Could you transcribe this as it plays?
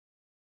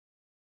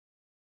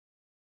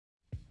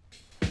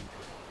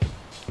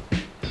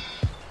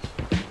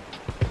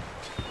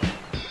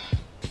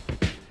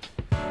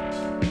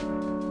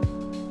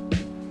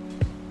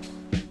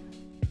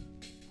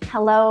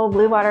Hello,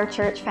 Bluewater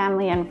Church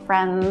family and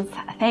friends.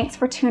 Thanks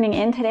for tuning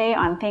in today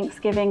on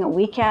Thanksgiving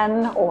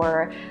weekend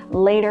or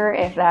later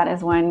if that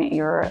is when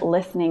you're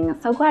listening.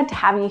 So glad to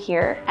have you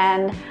here.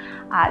 And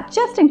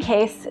just in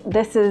case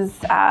this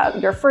is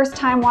your first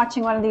time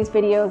watching one of these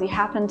videos, you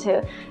happen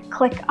to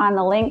click on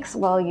the links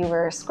while you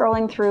were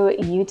scrolling through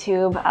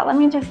YouTube, let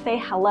me just say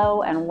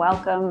hello and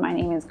welcome. My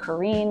name is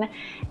Corrine,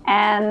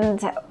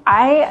 and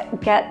I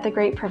get the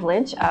great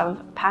privilege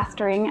of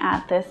pastoring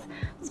at this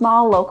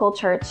small local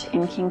church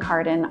in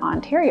Kincardine,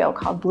 Ontario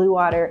called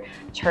Bluewater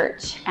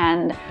Church.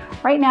 And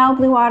right now,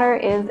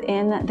 Bluewater is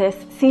in this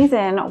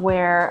season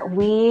where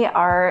we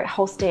are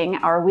hosting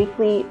our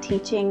weekly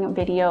teaching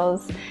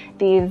videos,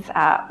 these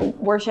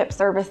worship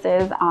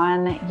services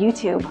on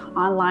YouTube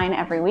online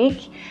every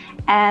week.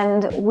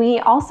 And we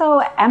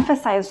also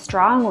emphasize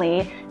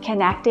strongly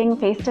connecting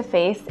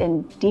face-to-face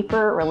in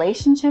deeper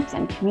relationships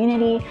and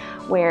community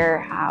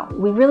where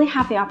we really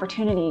have the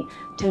opportunity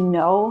to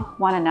know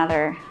one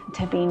another,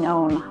 to be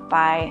known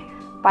by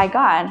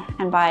God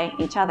and by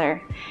each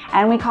other.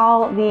 And we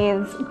call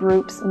these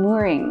groups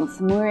moorings.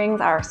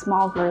 Moorings are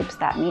small groups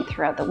that meet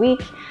throughout the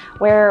week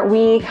where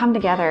we come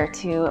together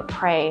to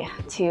pray,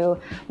 to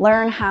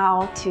learn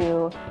how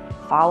to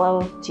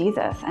follow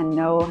Jesus and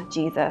know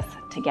Jesus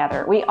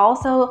together. We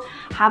also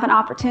have an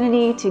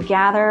opportunity to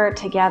gather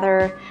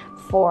together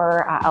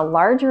for a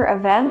larger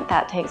event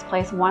that takes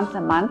place once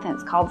a month, and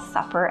it's called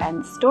Supper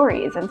and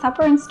Stories. And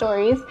Supper and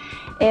Stories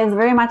is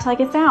very much like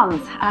it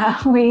sounds.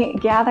 We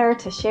gather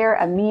to share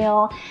a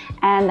meal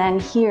and then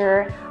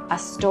hear a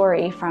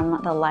story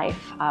from the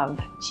life of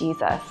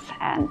Jesus.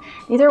 And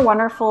these are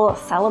wonderful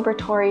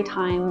celebratory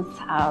times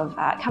of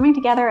coming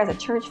together as a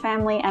church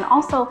family and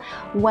also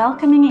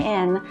welcoming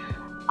in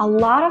a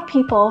lot of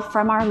people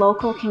from our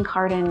local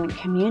Kincardine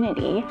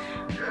community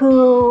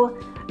who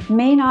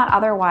may not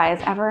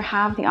otherwise ever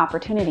have the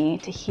opportunity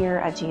to hear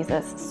a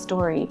Jesus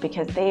story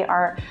because they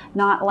are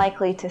not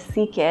likely to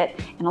seek it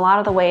in a lot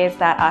of the ways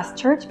that us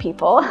church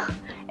people,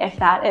 if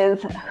that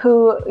is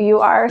who you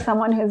are,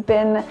 someone who's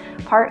been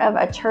part of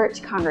a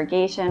church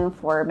congregation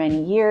for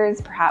many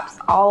years, perhaps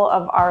all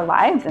of our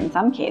lives in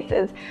some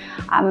cases,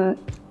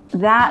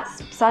 that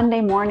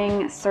Sunday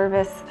morning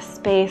service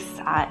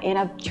space in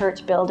a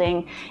church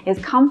building is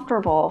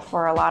comfortable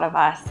for a lot of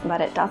us,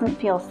 but it doesn't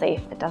feel safe.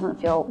 It doesn't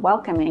feel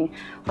welcoming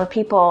for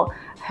people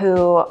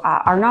who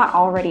are not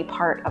already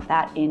part of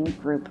that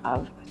in-group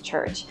of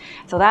church.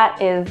 So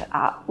that is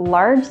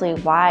largely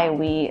why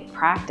we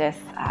practice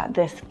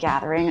this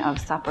gathering of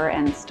Supper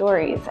and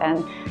Stories.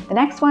 And the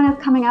next one is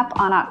coming up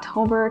on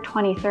October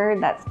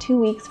 23rd. That's 2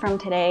 weeks from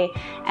today.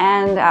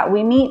 And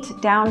we meet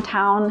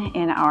downtown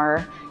in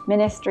our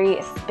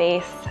ministry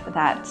space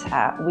that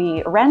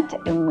we rent,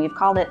 and we've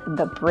called it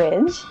The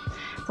Bridge.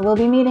 So we'll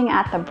be meeting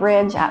at The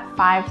Bridge at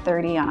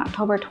 5:30 on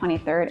October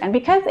 23rd. And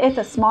because it's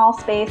a small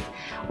space,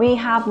 we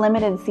have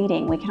limited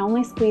seating. We can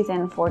only squeeze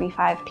in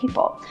 45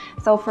 people.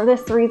 So for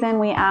this reason,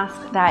 we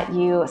ask that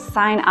you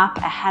sign up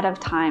ahead of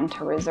time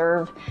to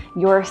reserve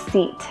your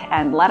seat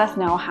and let us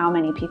know how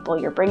many people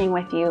you're bringing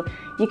with you.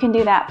 You can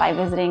do that by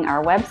visiting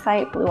our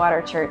website,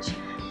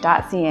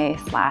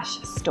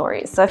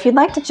 bluewaterchurch.ca/stories. So if you'd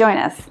like to join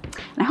us,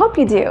 and I hope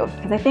you do,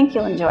 because I think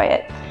you'll enjoy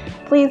it,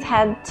 please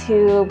head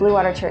to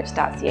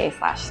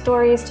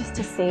bluewaterchurch.ca/stories just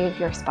to save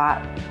your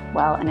spot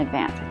well in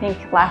advance. I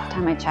think last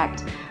time I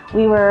checked,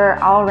 we were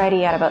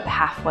already at about the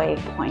halfway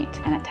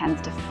point, and it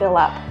tends to fill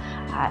up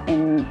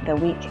in the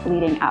week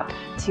leading up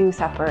to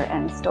Supper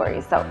and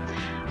Stories. So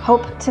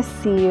hope to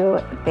see you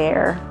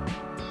there.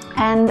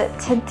 And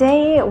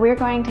today we're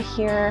going to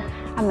hear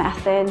a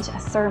message, a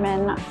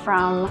sermon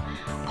from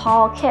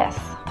Paul Kiss.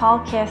 Paul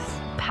Kiss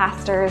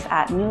pastors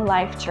at New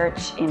Life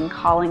Church in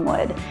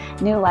Collingwood.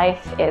 New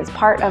Life is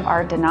part of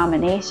our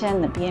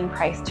denomination, the Be in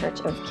Christ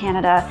Church of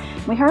Canada.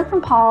 We heard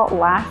from Paul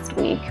last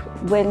week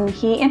when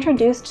he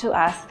introduced to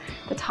us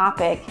the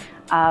topic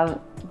of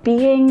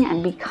being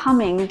and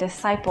becoming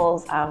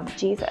disciples of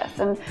Jesus.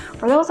 And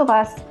for those of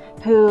us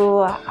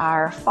who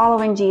are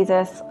following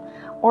Jesus,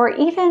 or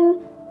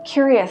even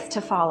curious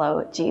to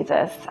follow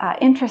Jesus,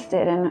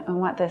 interested in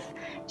what this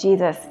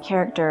Jesus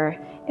character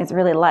is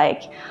really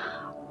like,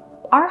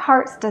 our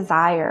heart's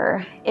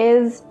desire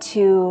is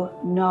to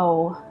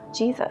know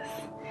Jesus,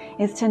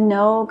 is to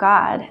know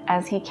God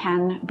as he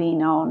can be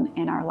known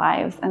in our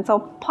lives. And so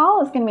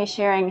Paul is going to be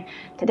sharing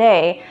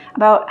today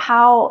about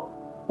how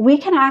we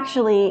can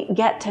actually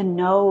get to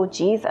know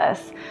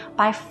Jesus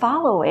by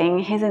following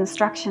his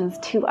instructions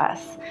to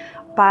us,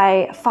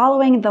 by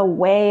following the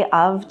way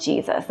of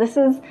Jesus. This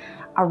is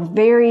a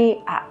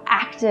very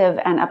active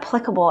and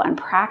applicable and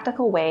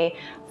practical way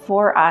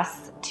for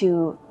us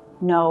to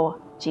know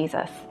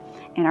Jesus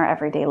in our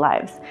everyday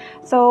lives.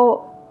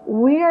 So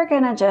we are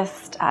going to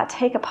just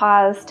take a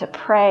pause to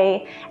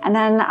pray, and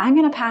then I'm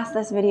going to pass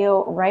this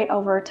video right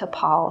over to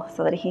Paul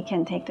so that he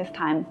can take this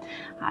time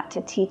to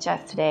teach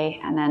us today.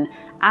 And then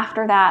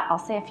after that, I'll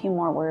say a few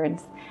more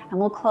words, and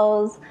we'll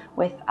close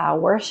with a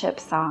worship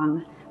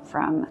song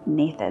from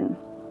Nathan.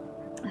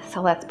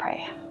 So let's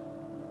pray.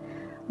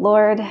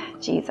 Lord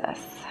Jesus,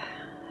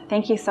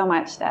 thank you so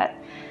much that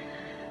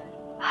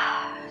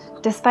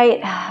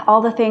Despite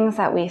all the things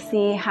that we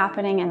see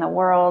happening in the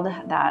world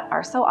that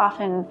are so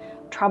often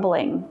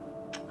troubling,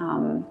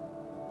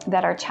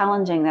 that are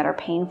challenging, that are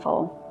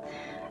painful,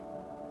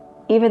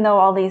 even though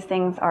all these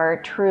things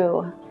are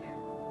true,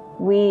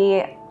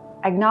 we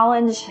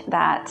acknowledge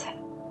that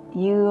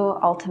you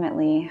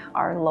ultimately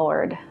are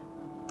Lord.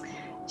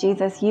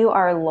 Jesus, you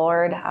are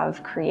Lord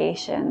of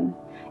creation.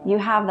 You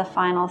have the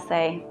final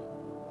say,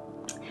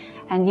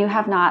 and you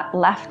have not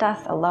left us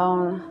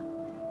alone.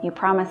 You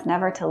promise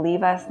never to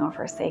leave us nor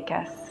forsake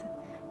us.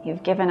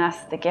 You've given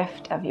us the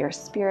gift of your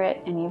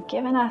Spirit, and you've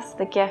given us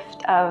the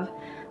gift of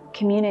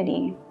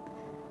community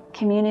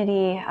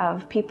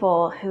of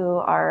people who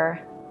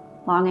are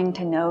longing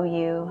to know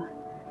you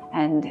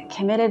and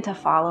committed to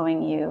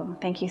following you.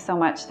 Thank you so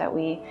much that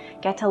we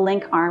get to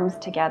link arms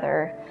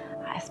together,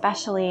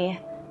 especially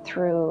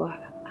through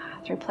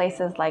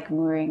places like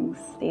moorings,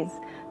 these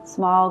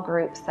small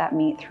groups that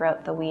meet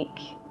throughout the week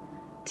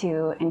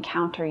to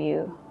encounter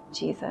you,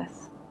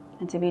 Jesus,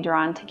 and to be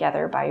drawn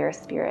together by your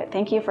Spirit.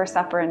 Thank you for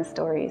Supper and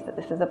Stories, that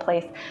this is a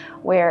place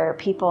where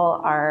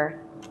people are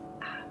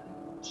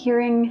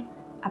hearing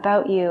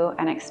about you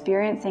and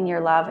experiencing your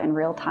love in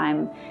real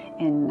time,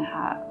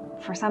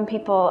 for some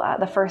people,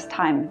 the first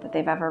time that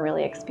they've ever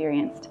really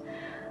experienced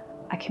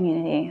a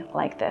community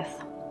like this.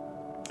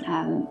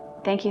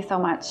 Thank you so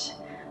much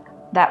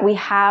that we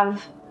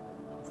have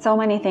so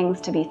many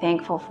things to be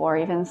thankful for,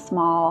 even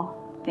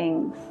small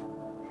things.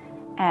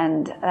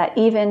 And that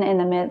even in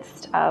the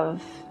midst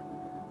of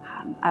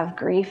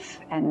grief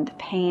and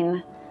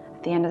pain,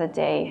 at the end of the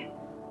day,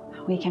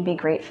 we can be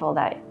grateful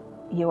that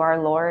you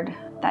are Lord,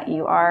 that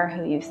you are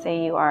who you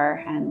say you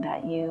are, and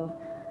that you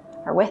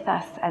are with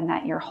us and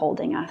that you're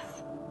holding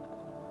us.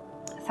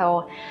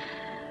 So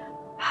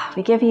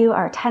we give you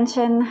our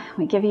attention.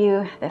 We give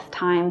you this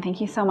time.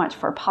 Thank you so much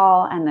for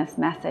Paul and this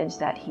message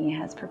that he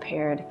has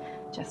prepared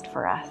just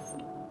for us.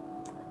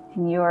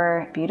 In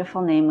your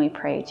beautiful name we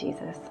pray,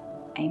 Jesus.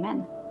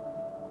 Amen.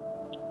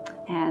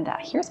 And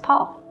here's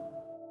Paul.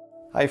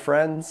 Hi,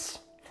 friends.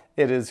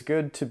 It is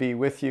good to be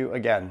with you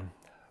again.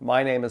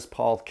 My name is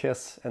Paul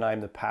Kiss, and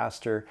I'm the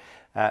pastor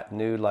at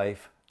New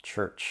Life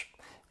Church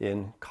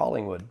in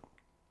Collingwood.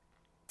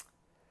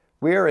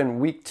 We are in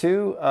week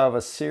 2 of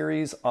a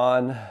series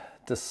on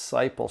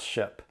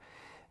discipleship.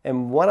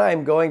 And what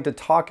I'm going to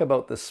talk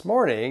about this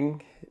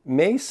morning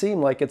may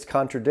seem like it's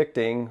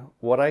contradicting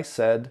what I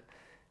said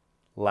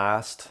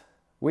last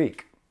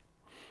week.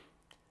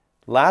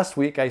 Last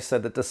week, I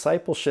said that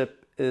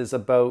discipleship is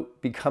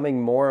about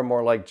becoming more and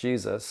more like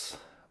Jesus,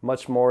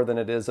 much more than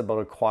it is about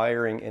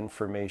acquiring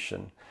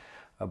information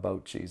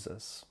about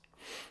Jesus.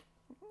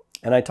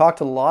 And I talked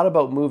a lot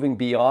about moving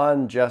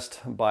beyond just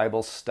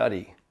Bible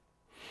study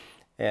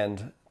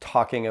and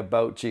talking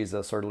about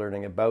Jesus or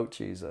learning about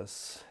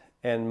Jesus,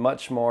 and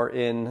much more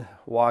in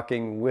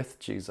walking with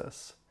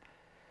Jesus.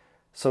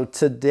 So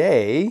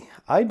today,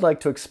 I'd like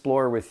to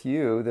explore with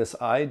you this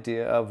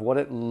idea of what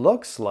it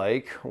looks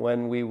like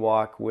when we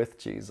walk with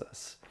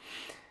Jesus.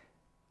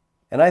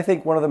 And I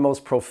think one of the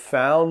most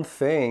profound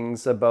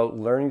things about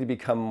learning to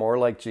become more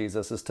like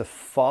Jesus is to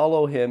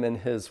follow him in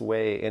his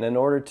way. And in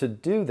order to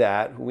do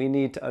that, we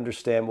need to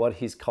understand what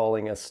he's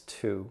calling us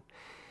to.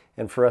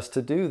 And for us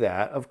to do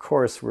that, of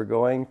course, we're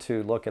going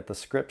to look at the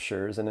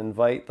scriptures and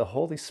invite the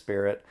Holy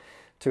Spirit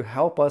to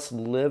help us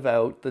live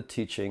out the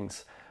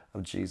teachings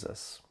of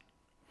Jesus.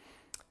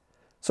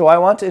 So I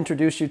want to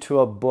introduce you to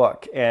a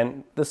book,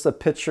 and this is a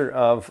picture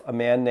of a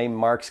man named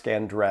Mark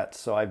Scandrette.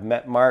 So I've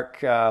met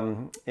Mark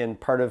in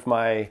part of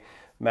my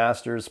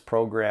master's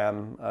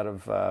program out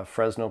of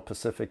Fresno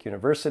Pacific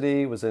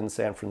University, was in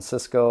San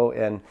Francisco,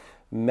 and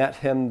met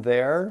him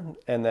there,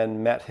 and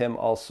then met him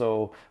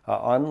also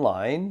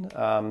online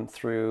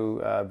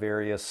through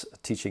various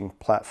teaching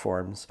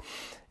platforms.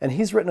 And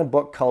he's written a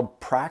book called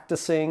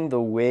Practicing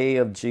the Way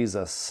of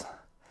Jesus,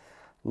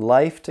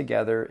 Life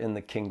Together in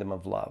the Kingdom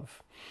of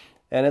Love.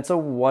 And it's a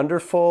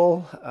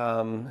wonderful,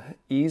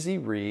 easy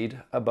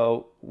read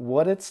about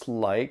what it's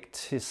like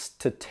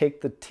to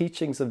take the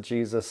teachings of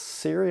Jesus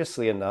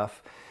seriously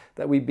enough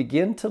that we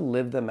begin to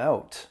live them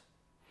out.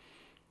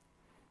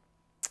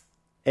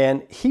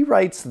 And he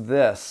writes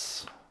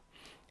this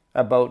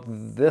about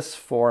this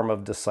form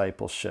of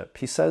discipleship.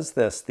 He says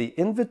this: the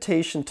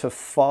invitation to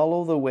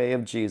follow the way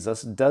of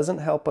Jesus doesn't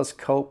help us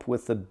cope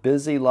with the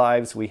busy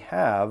lives we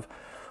have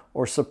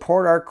or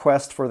support our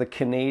quest for the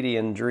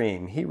Canadian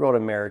dream. He wrote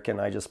American,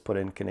 I just put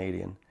in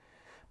Canadian.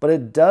 But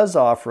it does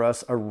offer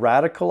us a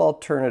radical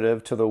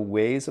alternative to the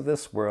ways of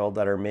this world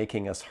that are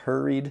making us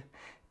hurried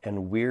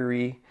and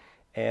weary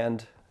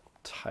and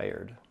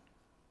tired.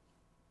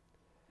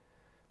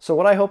 So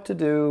what I hope to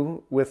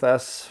do with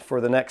us for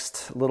the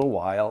next little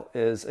while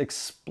is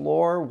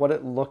explore what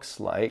it looks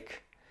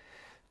like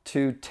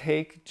to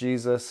take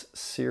Jesus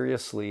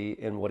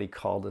seriously in what he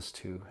called us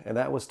to, and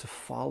that was to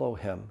follow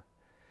him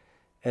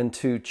and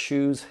to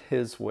choose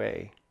his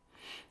way.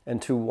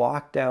 and to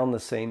walk down the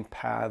same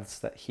paths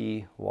that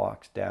he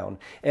walked down.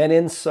 And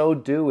in so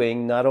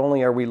doing, not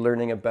only are we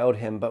learning about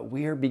him, but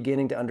we are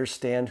beginning to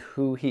understand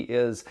who he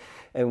is,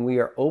 and we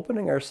are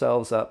opening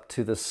ourselves up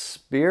to the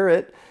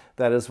Spirit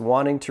that is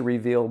wanting to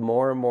reveal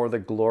more and more the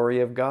glory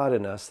of God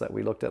in us that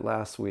we looked at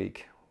last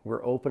week.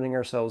 We're opening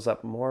ourselves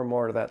up more and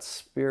more to that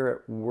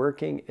Spirit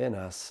working in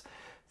us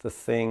the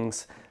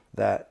things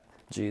that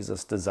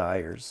Jesus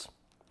desires.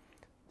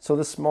 So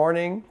this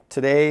morning,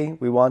 today,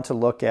 we want to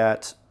look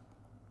at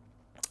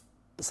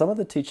some of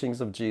the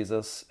teachings of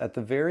Jesus at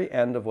the very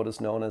end of what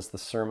is known as the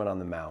Sermon on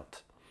the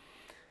Mount.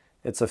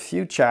 It's a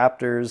few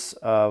chapters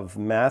of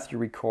Matthew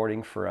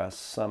recording for us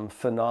some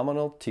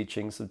phenomenal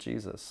teachings of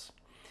Jesus.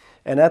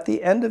 And at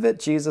the end of it,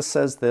 Jesus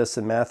says this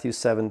in Matthew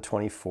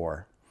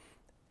 7:24.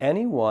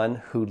 Anyone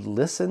who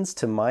listens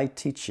to my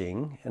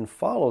teaching and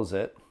follows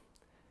it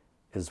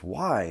is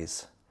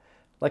wise,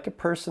 like a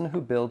person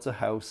who builds a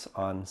house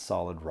on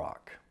solid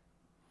rock.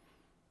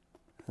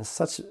 It's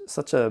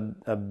such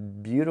a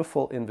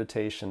beautiful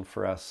invitation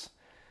for us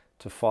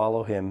to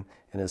follow him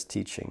in his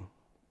teaching.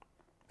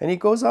 And he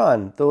goes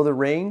on, though the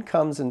rain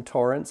comes in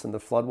torrents and the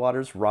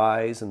floodwaters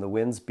rise and the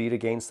winds beat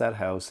against that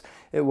house,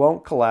 it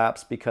won't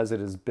collapse because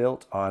it is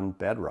built on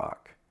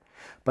bedrock.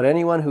 But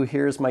anyone who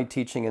hears my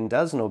teaching and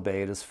doesn't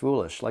obey it is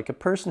foolish, like a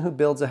person who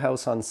builds a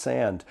house on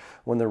sand.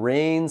 When the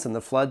rains and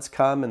the floods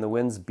come and the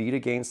winds beat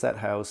against that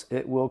house,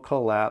 it will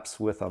collapse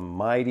with a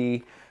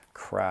mighty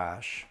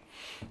crash.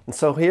 And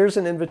so here's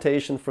an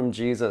invitation from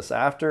Jesus.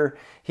 After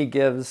he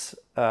gives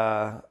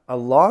a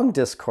long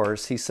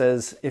discourse, he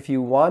says, if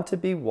you want to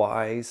be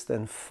wise,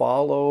 then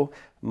follow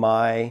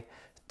my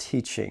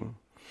teaching.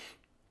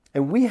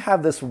 And we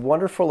have this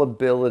wonderful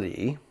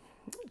ability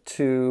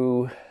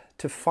to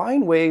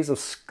find ways of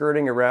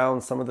skirting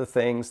around some of the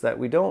things that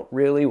we don't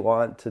really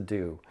want to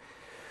do.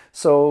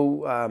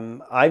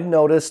 So I've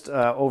noticed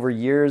over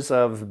years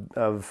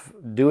of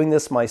doing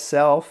this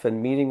myself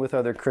and meeting with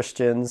other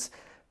Christians,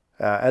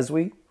 as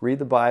we read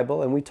the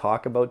Bible and we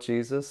talk about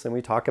Jesus and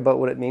we talk about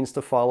what it means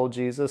to follow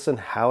Jesus and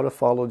how to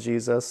follow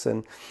Jesus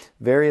and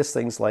various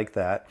things like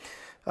that,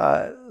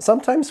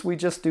 sometimes we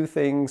just do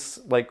things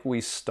like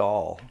we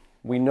stall.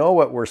 We know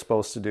what we're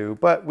supposed to do,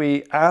 but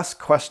we ask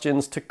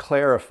questions to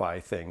clarify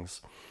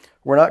things.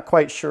 We're not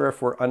quite sure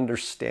if we're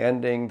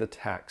understanding the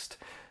text,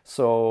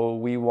 so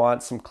we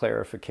want some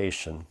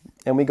clarification,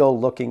 and we go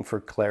looking for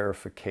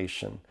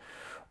clarification.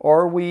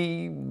 Or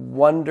we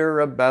wonder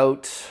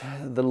about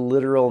the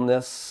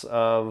literalness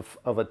of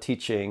a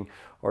teaching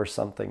or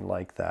something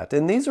like that.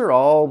 And these are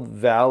all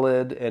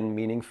valid and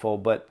meaningful,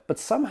 but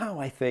somehow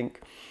I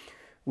think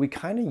we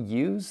kind of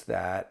use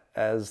that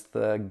as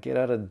the get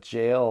out of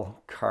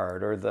jail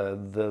card or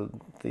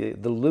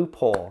the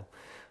loophole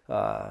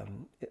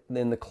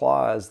in the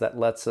clause that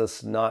lets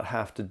us not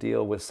have to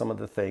deal with some of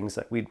the things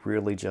that we'd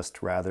really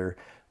just rather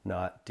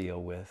not deal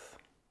with.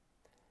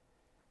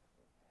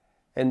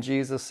 And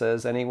Jesus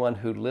says, anyone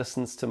who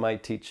listens to my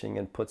teaching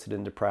and puts it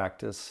into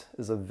practice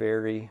is a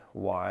very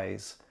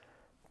wise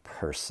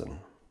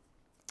person.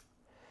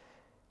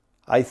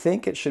 I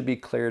think it should be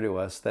clear to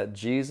us that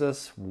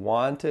Jesus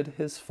wanted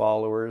his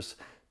followers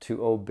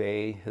to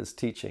obey his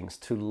teachings,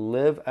 to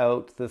live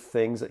out the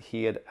things that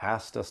he had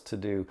asked us to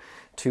do,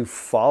 to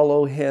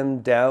follow him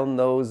down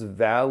those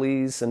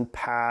valleys and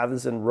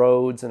paths and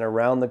roads and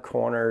around the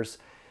corners,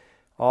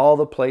 all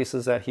the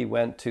places that he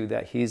went to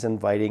that he's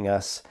inviting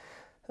us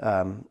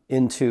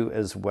into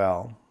as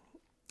well.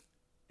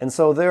 And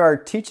so there are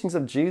teachings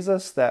of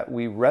Jesus that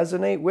we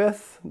resonate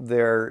with.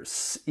 They're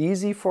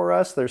easy for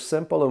us, they're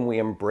simple, and we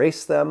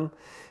embrace them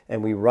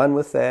and we run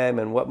with them.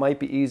 And what might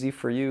be easy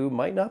for you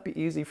might not be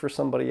easy for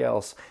somebody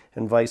else,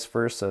 and vice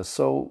versa.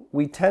 So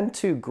we tend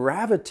to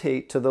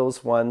gravitate to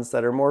those ones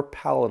that are more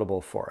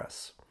palatable for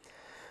us.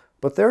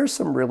 But there are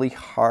some really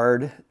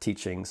hard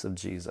teachings of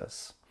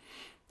Jesus.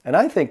 And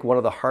I think one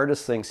of the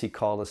hardest things he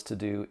called us to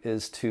do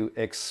is to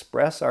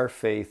express our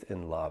faith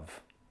in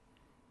love.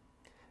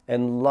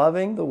 And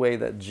loving the way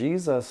that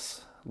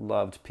Jesus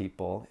loved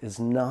people is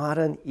not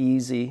an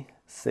easy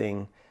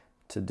thing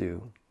to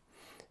do.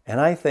 And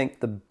I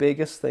think the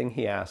biggest thing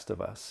he asked of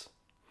us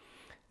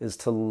is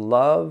to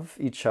love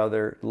each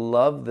other,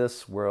 love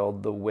this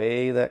world the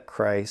way that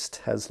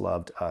Christ has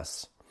loved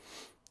us.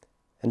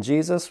 And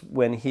Jesus,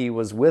 when he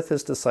was with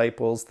his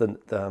disciples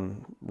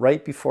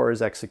right before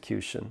his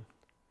execution,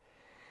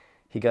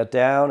 he got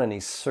down and he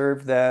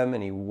served them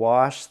and he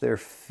washed their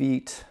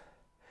feet.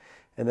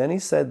 And then he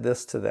said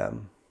this to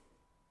them,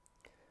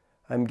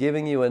 I'm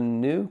giving you a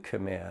new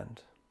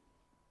command,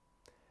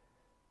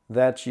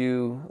 that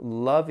you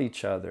love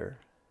each other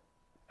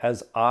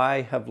as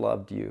I have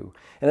loved you.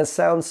 And it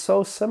sounds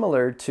so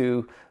similar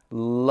to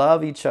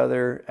love each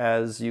other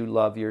as you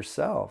love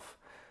yourself.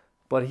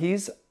 But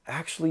he's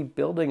actually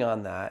building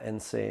on that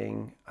and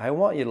saying, I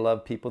want you to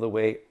love people the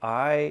way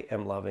I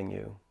am loving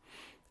you.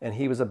 And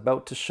he was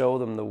about to show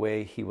them the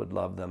way he would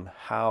love them,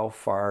 how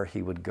far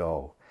he would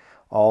go,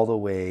 all the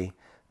way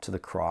to the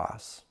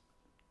cross.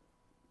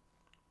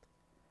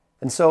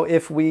 And so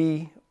if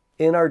we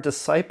in our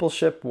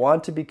discipleship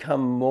want to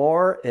become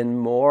more and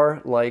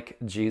more like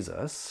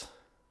Jesus,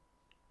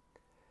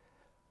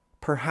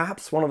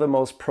 perhaps one of the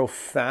most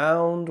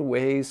profound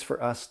ways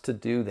for us to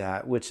do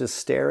that, which is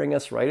staring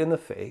us right in the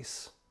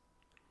face,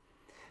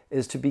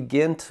 is to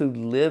begin to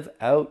live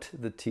out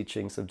the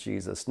teachings of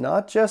Jesus.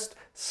 Not just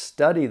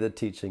study the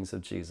teachings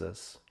of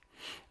Jesus,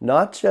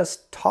 not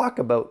just talk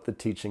about the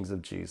teachings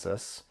of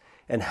Jesus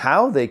and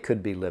how they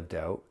could be lived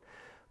out,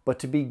 but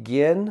to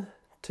begin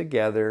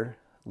together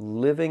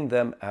living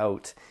them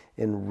out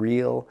in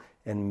real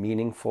and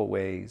meaningful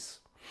ways.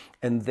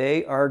 And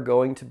they are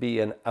going to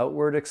be an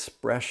outward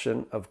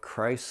expression of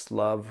Christ's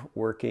love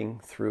working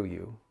through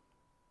you.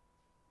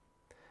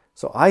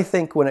 So I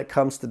think when it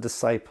comes to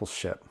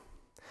discipleship,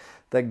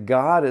 that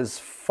God is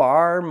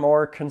far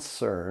more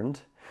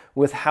concerned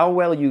with how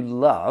well you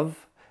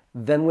love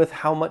than with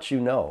how much you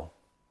know.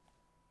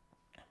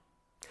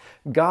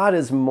 God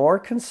is more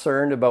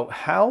concerned about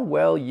how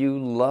well you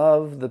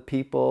love the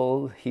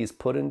people He's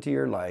put into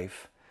your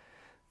life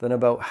than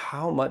about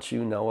how much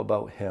you know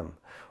about Him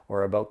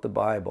or about the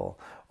Bible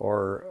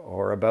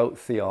or about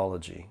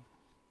theology.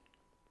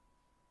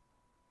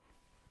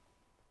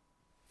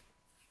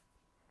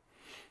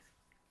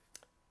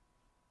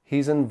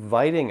 He's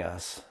inviting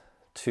us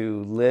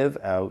to live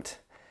out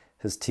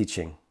His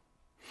teaching.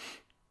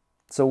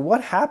 So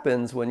what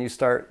happens when you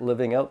start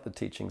living out the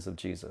teachings of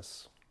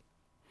Jesus?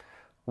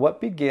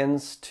 What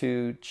begins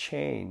to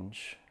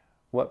change?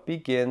 What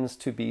begins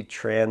to be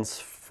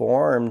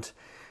transformed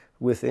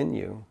within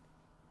you?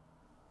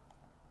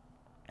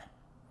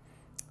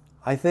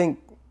 I think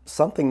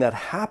something that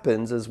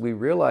happens is we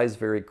realize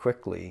very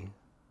quickly,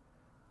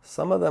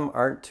 some of them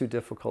aren't too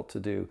difficult to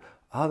do.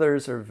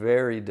 Others are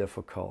very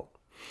difficult.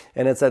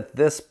 And it's at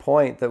this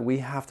point that we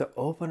have to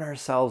open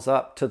ourselves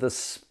up to the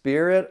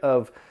Spirit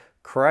of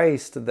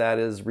Christ that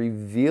is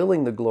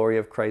revealing the glory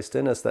of Christ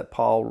in us that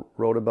Paul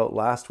wrote about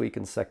last week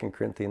in 2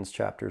 Corinthians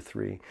chapter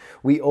 3.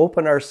 We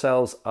open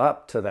ourselves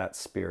up to that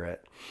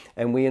Spirit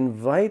and we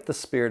invite the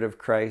Spirit of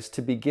Christ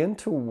to begin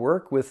to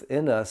work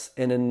within us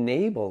and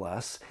enable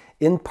us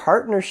in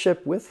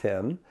partnership with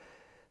Him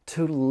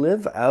to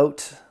live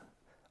out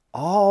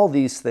all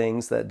these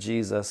things that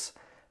Jesus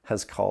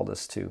has called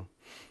us to.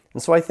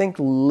 And so I think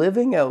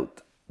living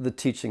out the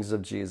teachings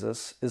of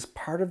Jesus is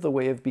part of the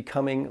way of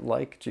becoming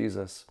like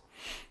Jesus.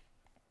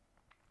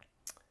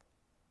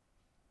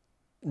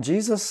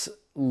 Jesus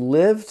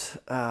lived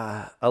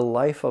a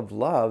life of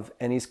love,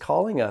 and He's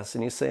calling us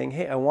and He's saying,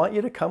 hey, I want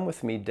you to come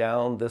with me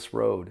down this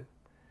road.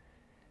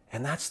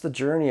 And that's the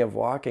journey of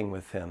walking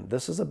with Him.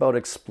 This is about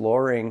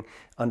exploring,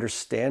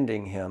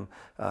 understanding Him,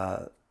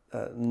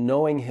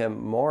 knowing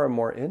Him more and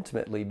more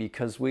intimately,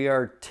 because we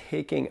are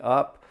taking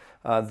up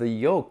the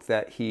yoke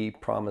that He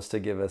promised to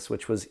give us,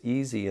 which was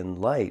easy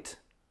and light.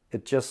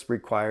 It just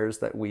requires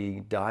that we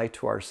die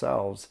to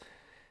ourselves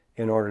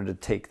in order to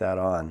take that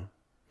on.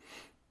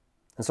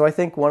 And so I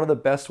think one of the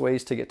best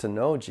ways to get to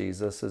know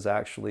Jesus is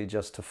actually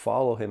just to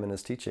follow Him in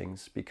His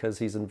teachings, because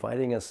He's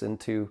inviting us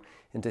into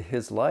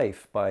His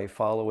life by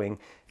following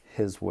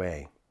His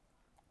way.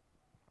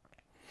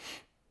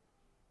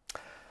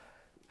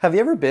 Have you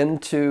ever been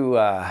to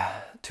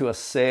a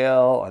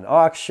sale, an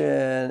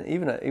auction,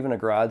 even a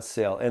garage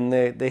sale, and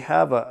they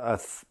have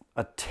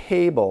a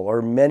table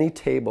or many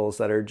tables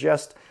that are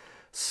just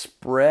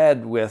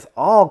spread with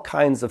all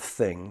kinds of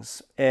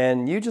things,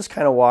 and you just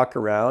kind of walk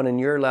around and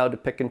you're allowed to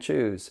pick and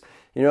choose.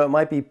 You know, it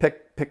might be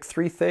pick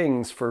 3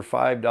 things for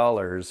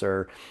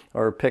 $5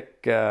 or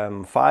pick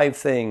 5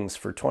 things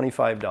for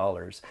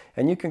 $25.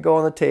 And you can go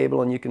on the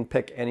table and you can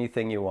pick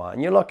anything you want.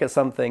 And you look at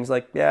some things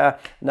like, yeah,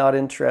 not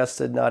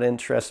interested.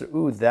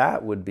 Ooh,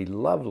 that would be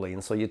lovely.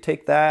 And so you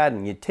take that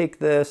and you take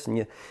this and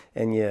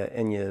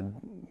you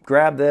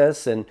grab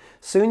this, and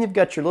soon you've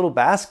got your little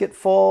basket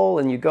full,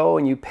 and you go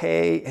and you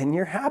pay and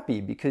you're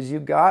happy because you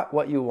got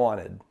what you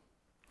wanted.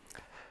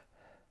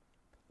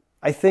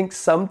 I think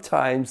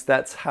sometimes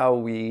that's how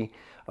we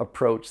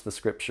approach the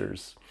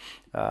scriptures.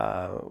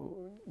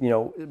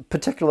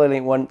 Particularly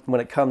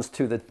when it comes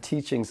to the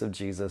teachings of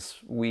Jesus,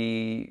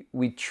 we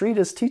treat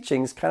His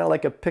teachings kind of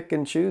like a pick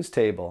and choose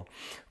table.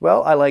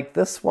 Well, I like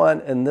this one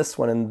and this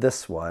one and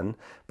this one,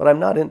 but I'm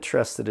not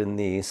interested in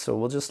these, so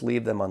we'll just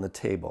leave them on the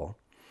table.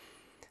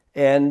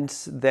 And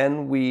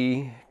then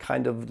we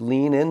kind of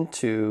lean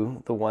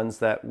into the ones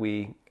that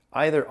we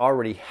either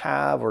already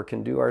have or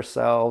can do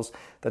ourselves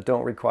that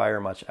don't require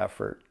much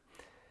effort.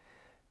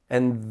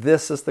 And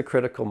this is the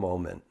critical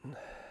moment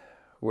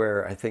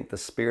where I think the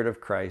Spirit of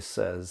Christ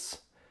says,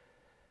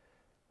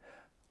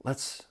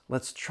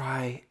 let's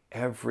try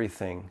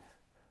everything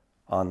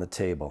on the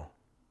table.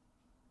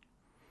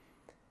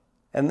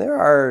 And there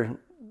are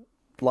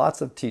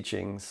lots of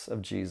teachings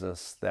of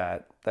Jesus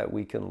that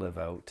we can live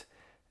out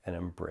and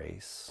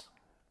embrace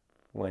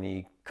when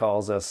He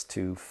calls us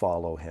to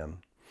follow Him.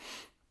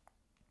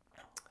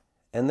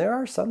 And there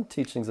are some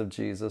teachings of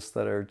Jesus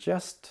that are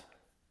just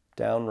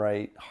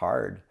downright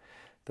hard.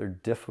 They're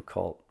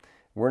difficult.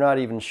 We're not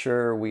even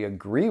sure we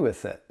agree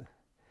with it.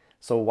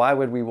 So why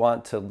would we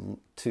want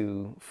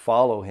to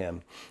follow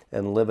him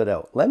and live it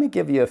out? Let me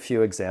give you a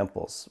few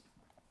examples.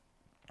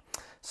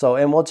 So,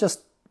 and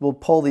we'll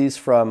pull these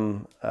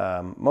from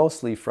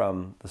mostly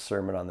from the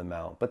Sermon on the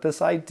Mount. But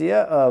this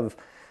idea of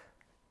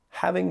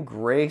having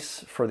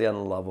grace for the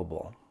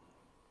unlovable,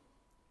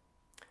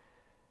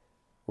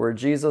 where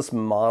Jesus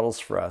models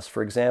for us.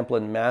 For example,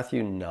 in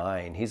Matthew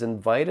 9, he's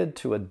invited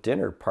to a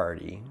dinner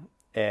party,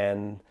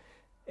 and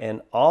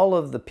all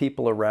of the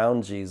people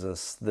around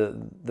Jesus,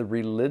 the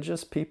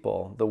religious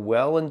people, the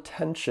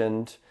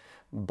well-intentioned,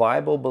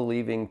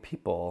 Bible-believing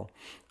people,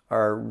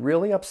 are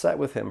really upset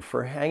with him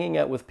for hanging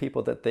out with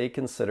people that they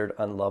considered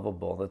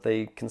unlovable, that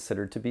they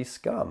considered to be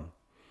scum.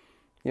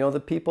 You know, the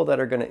people that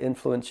are going to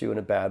influence you in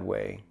a bad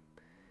way.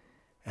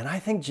 And I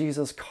think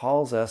Jesus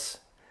calls us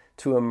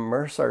to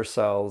immerse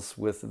ourselves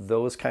with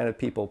those kind of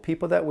people,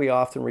 people that we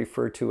often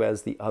refer to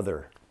as the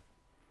other.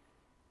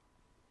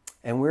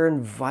 And we're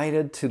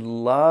invited to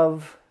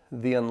love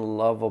the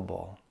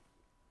unlovable.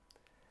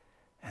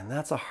 And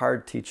that's a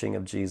hard teaching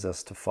of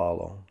Jesus to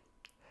follow.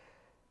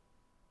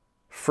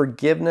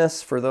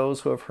 Forgiveness for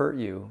those who have hurt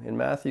you. In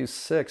Matthew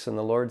 6, in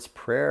the Lord's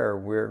Prayer,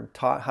 we're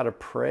taught how to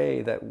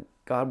pray that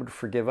God would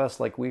forgive us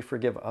like we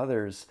forgive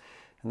others.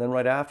 And then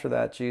right after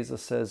that,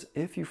 Jesus says,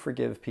 if you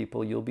forgive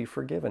people, you'll be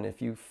forgiven.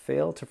 If you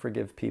fail to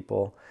forgive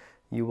people,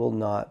 you will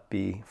not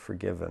be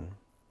forgiven.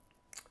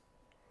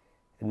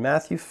 In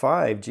Matthew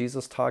 5,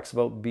 Jesus talks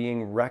about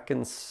being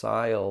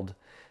reconciled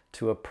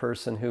to a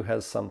person who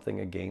has something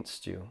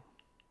against you.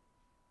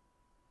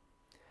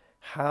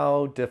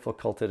 How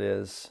difficult it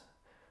is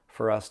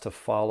for us to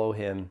follow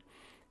him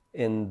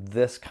in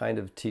this kind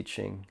of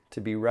teaching, to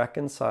be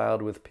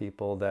reconciled with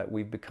people that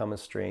we've become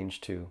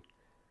estranged to.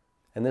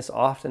 And this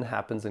often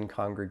happens in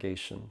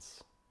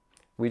congregations.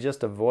 We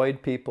just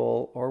avoid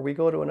people, or we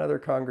go to another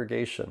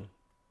congregation.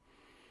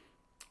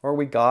 Or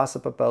we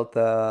gossip about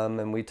them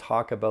and we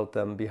talk about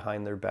them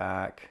behind their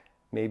back,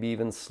 maybe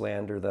even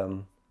slander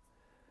them.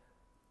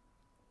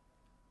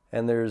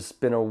 And there's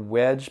been a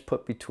wedge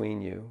put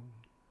between you.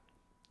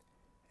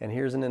 And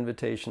here's an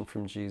invitation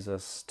from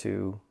Jesus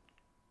to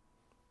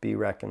be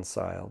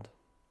reconciled.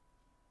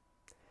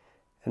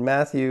 And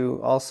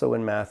also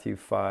in Matthew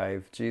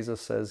 5,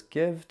 Jesus says,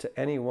 give to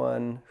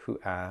anyone who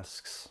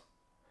asks.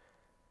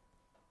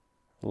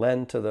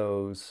 Lend to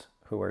those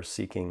who are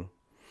seeking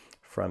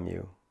from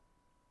you.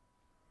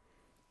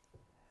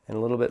 And a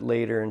little bit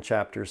later in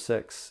chapter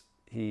 6,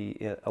 he,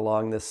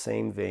 along this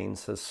same vein,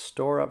 says,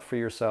 store up for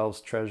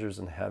yourselves treasures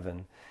in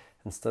heaven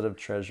instead of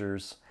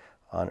treasures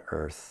on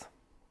earth.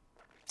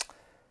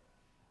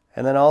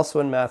 And then also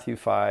in Matthew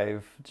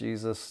 5,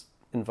 Jesus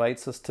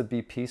invites us to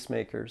be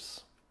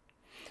peacemakers,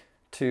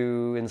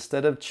 to,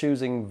 instead of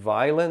choosing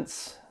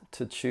violence,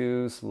 to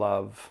choose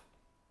love,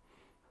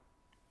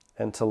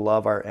 and to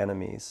love our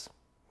enemies.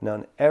 Now,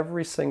 in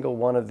every single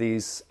one of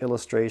these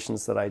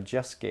illustrations that I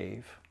just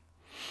gave,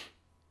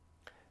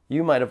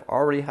 you might have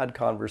already had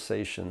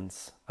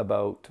conversations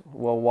about,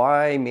 well,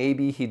 why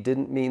maybe he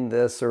didn't mean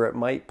this, or it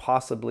might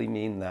possibly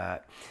mean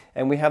that.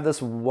 And we have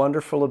this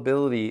wonderful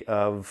ability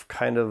of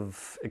kind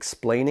of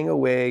explaining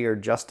away or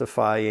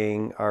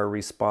justifying our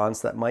response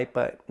that might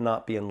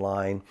not be in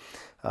line.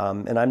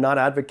 And I'm not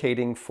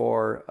advocating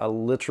for a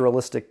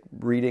literalistic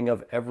reading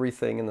of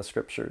everything in the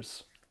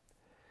scriptures.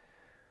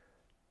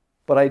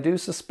 But I do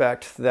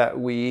suspect that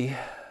we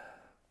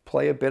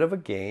play a bit of a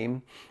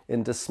game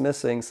in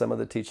dismissing some of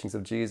the teachings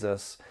of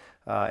Jesus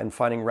and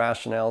finding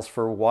rationales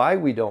for why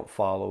we don't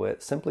follow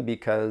it, simply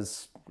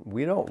because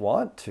we don't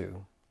want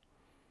to.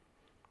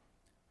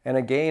 And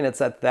again, it's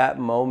at that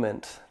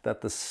moment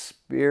that the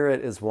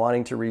Spirit is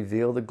wanting to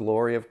reveal the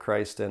glory of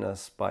Christ in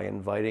us by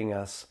inviting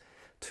us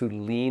to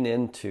lean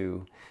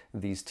into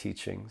these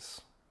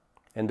teachings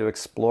and to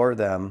explore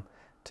them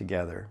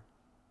together.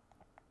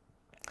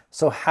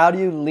 So how do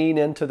you lean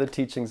into the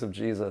teachings of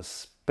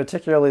Jesus,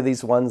 particularly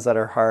these ones that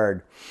are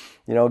hard?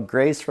 You know,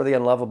 grace for the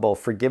unlovable,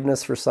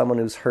 forgiveness for someone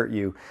who's hurt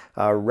you,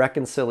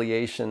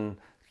 reconciliation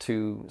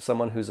to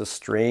someone who's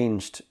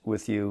estranged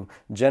with you,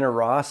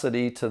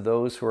 generosity to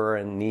those who are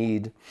in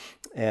need,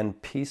 and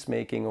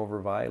peacemaking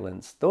over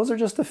violence. Those are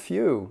just a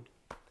few.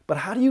 But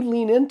how do you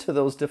lean into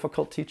those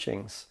difficult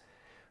teachings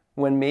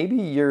when maybe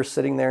you're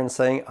sitting there and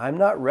saying, I'm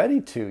not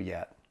ready to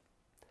yet?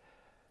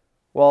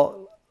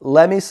 Well,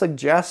 let me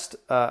suggest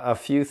a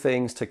few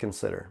things to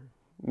consider.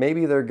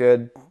 Maybe they're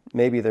good,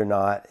 maybe they're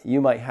not. You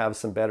might have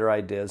some better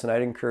ideas, and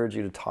I'd encourage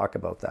you to talk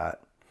about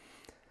that.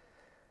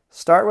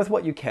 Start with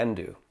what you can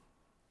do,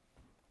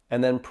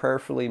 and then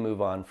prayerfully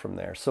move on from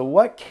there. So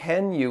what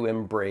can you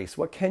embrace?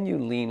 What can you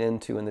lean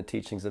into in the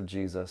teachings of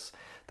Jesus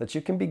that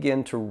you can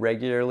begin to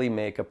regularly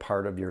make a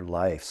part of your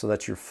life so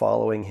that you're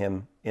following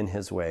him in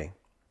his way?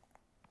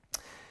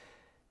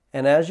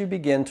 And as you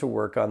begin to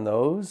work on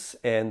those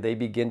and they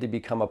begin to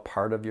become a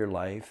part of your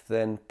life,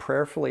 then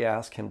prayerfully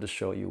ask him to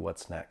show you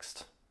what's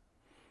next.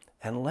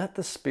 And let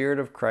the Spirit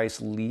of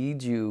Christ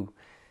lead you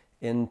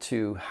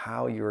into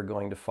how you're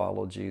going to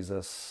follow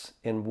Jesus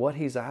in what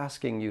he's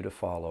asking you to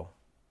follow.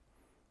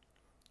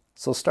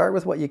 So start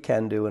with what you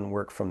can do and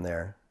work from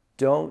there.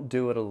 don't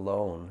do it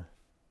alone.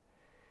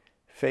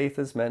 Faith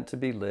is meant to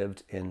be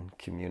lived in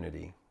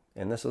community.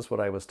 And this is what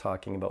I was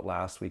talking about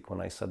last week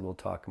when I said we'll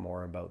talk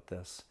more about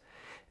this,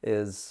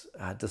 is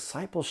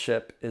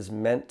discipleship is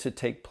meant to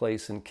take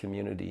place in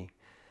community,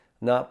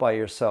 not by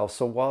yourself.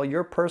 So while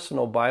your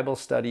personal Bible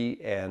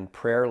study and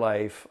prayer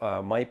life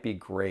might be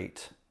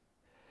great,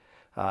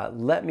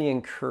 let me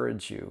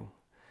encourage you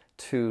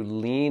to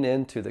lean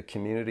into the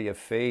community of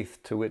faith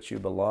to which you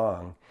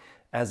belong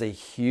as a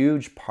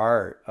huge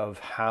part of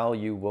how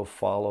you will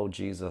follow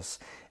Jesus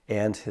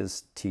and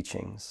his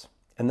teachings.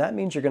 And that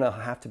means you're going to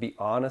have to be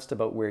honest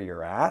about where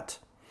you're at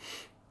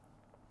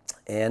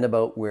and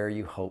about where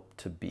you hope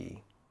to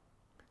be.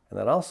 And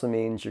that also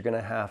means you're going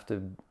to have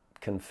to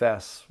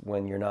confess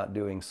when you're not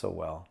doing so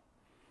well.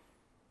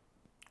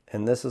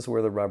 And this is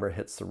where the rubber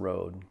hits the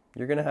road.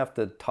 You're going to have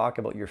to talk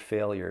about your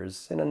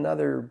failures. And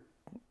another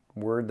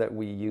word that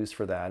we use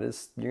for that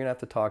is you're going to have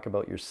to talk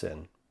about your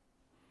sin.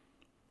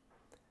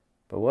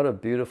 But what a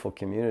beautiful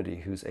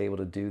community who's able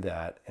to do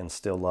that and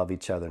still love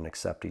each other and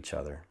accept each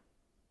other.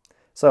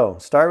 So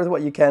start with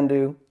what you can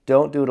do.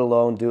 Don't do it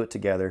alone. Do it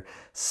together.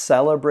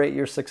 Celebrate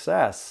your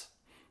success.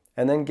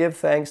 And then give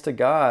thanks to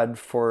God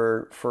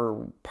for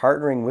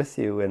partnering with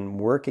you and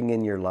working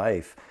in your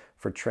life,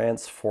 for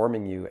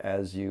transforming you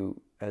as you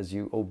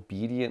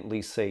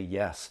obediently say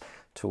yes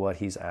to what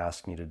he's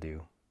asking you to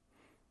do.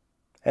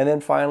 And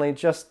then finally,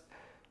 just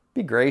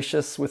be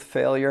gracious with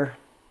failure.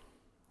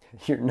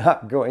 You're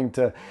not going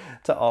to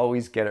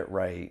always get it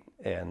right.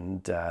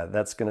 And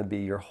that's going to be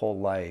your whole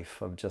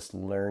life of just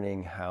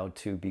learning how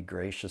to be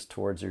gracious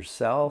towards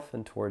yourself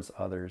and towards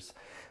others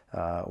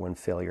when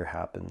failure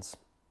happens.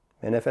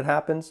 And if it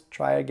happens,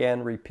 try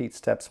again, repeat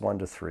steps 1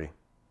 to 3.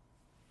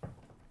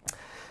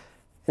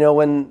 You know,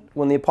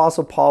 when the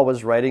Apostle Paul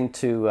was writing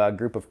to a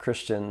group of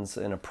Christians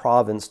in a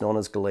province known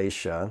as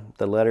Galatia,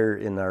 the letter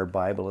in our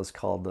Bible is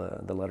called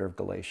the letter of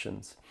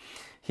Galatians.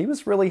 He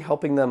was really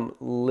helping them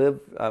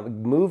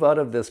move out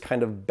of this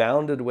kind of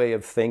bounded way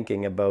of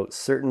thinking about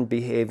certain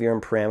behavior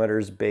and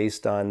parameters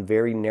based on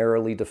very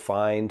narrowly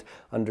defined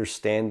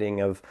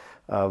understanding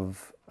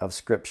of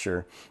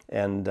Scripture.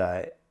 And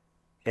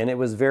it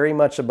was very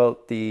much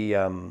about the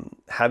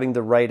having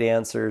the right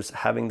answers,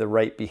 having the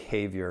right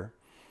behavior,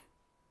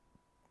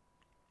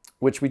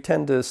 which we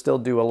tend to still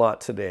do a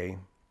lot today.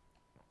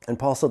 And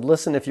Paul said,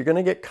 listen, if you're going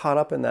to get caught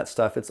up in that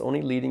stuff, it's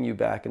only leading you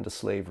back into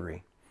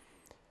slavery.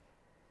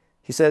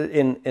 He said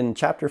in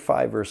chapter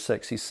 5, verse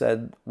 6, he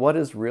said, what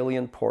is really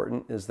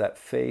important is that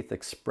faith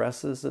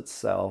expresses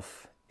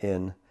itself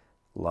in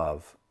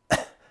love.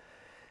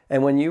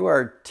 And when you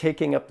are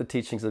taking up the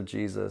teachings of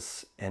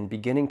Jesus and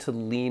beginning to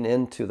lean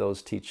into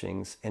those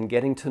teachings and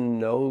getting to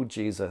know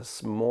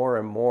Jesus more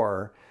and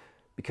more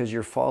because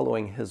you're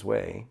following his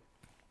way,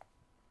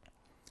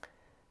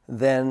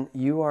 then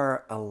you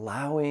are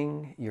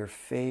allowing your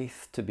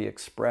faith to be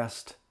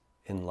expressed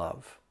in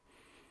love.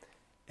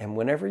 And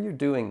whenever you're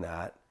doing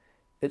that,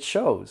 it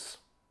shows.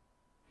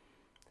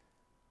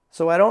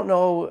 So I don't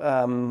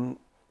know,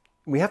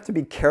 we have to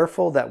be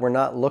careful that we're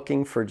not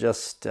looking for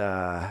just,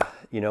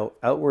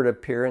 outward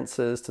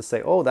appearances to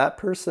say, oh, that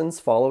person's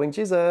following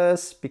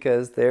Jesus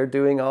because they're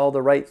doing all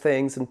the right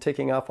things and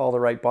ticking off all the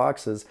right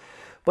boxes.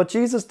 But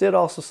Jesus did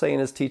also say in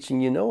his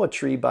teaching, you know a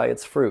tree by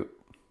its fruit.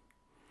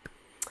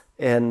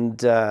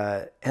 And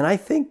I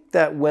think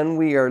that when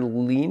we are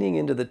leaning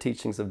into the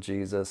teachings of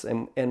Jesus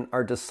and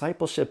our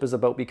discipleship is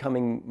about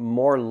becoming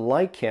more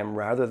like him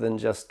rather than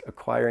just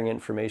acquiring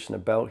information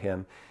about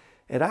him,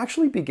 it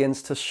actually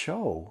begins to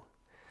show.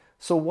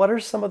 So what are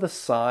some of the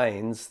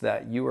signs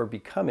that you are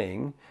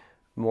becoming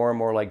more and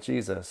more like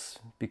Jesus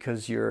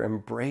because you're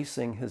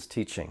embracing his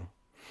teaching?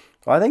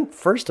 Well, I think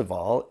first of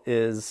all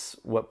is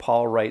what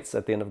Paul writes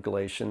at the end of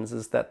Galatians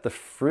is that the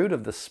fruit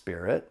of the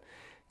Spirit,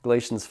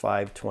 Galatians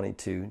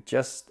 5:22,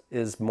 just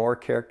is more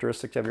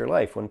characteristic of your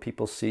life. When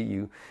people see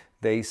you,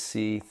 they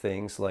see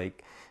things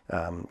like,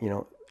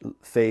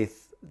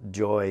 faith,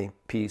 joy,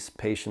 peace,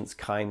 patience,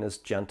 kindness,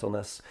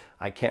 gentleness.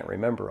 I can't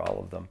remember all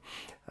of them.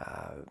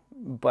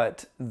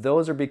 But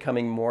those are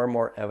becoming more and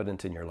more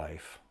evident in your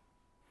life.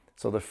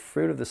 So the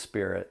fruit of the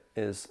Spirit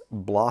is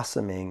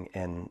blossoming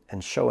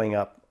and showing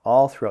up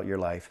all throughout your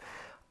life.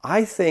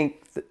 I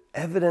think the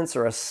evidence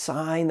or a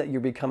sign that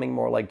you're becoming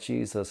more like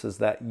Jesus is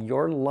that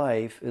your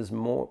life is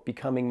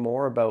becoming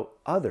more about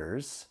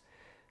others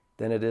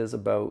than it is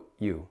about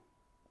you.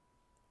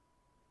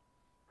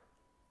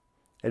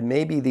 And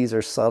maybe these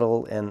are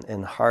subtle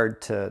and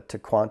hard to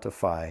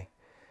quantify,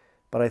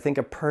 but I think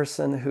a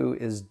person who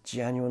is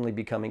genuinely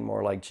becoming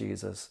more like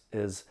Jesus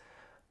is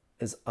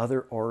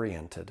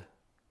other-oriented,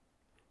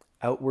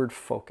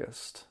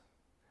 outward-focused,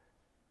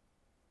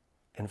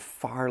 and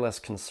far less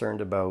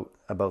concerned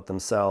about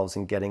themselves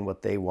and getting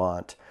what they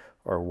want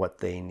or what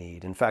they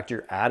need. In fact,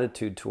 your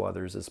attitude to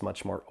others is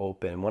much more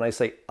open. When I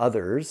say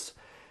others,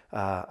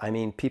 I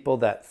mean people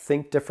that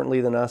think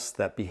differently than us,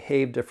 that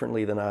behave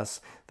differently than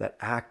us, that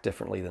act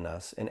differently than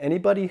us. And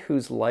anybody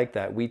who's like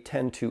that, we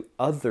tend to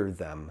other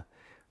them.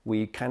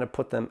 We kind of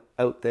put them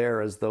out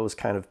there as those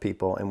kind of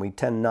people, and we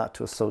tend not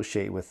to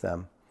associate with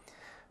them.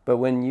 But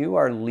when you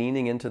are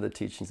leaning into the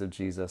teachings of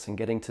Jesus and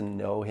getting to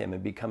know him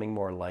and becoming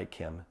more like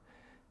him,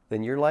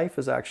 then your life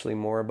is actually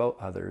more about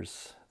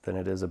others than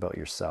it is about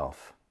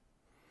yourself.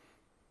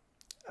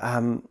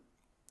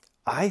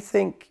 I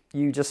think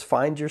you just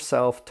find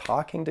yourself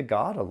talking to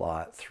God a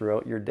lot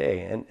throughout your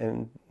day.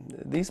 And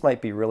these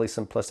might be really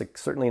simplistic,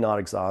 certainly not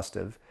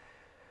exhaustive.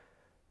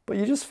 But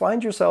you just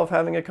find yourself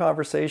having a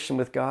conversation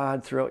with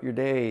God throughout your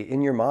day,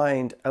 in your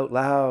mind, out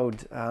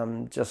loud,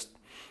 just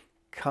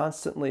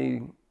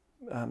constantly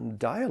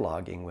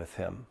dialoguing with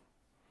him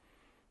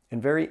in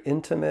very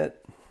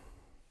intimate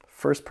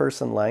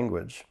first-person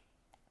language.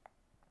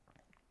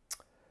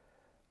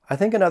 I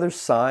think another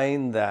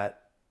sign that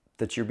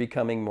you're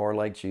becoming more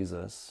like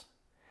Jesus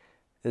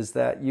is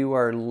that you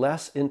are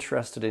less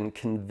interested in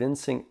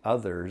convincing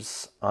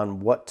others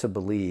on what to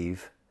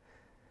believe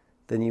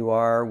than you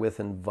are with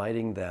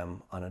inviting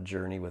them on a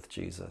journey with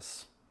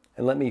Jesus.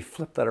 And let me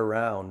flip that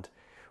around.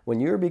 When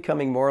you're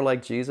becoming more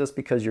like Jesus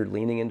because you're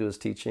leaning into his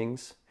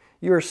teachings,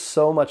 you're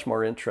so much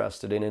more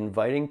interested in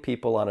inviting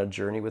people on a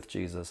journey with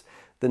Jesus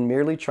than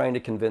merely trying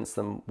to convince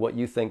them what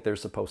you think they're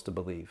supposed to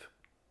believe.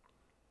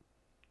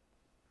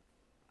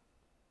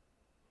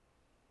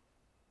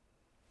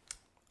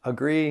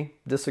 Agree,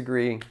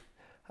 disagree.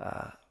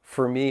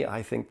 For me,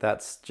 I think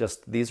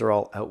these are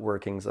all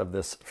outworkings of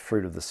this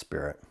fruit of the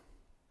Spirit.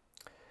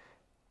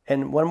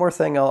 And one more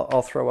thing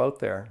I'll throw out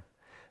there,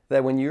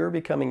 that when you're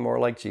becoming more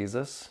like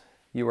Jesus,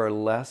 you are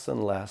less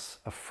and less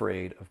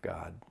afraid of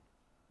God.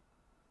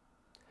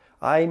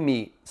 I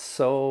meet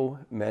so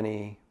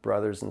many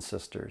brothers and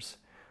sisters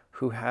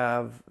who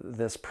have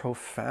this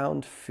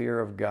profound fear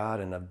of God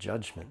and of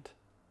judgment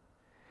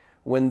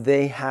when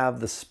they have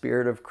the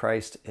Spirit of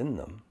Christ in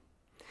them.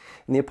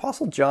 And the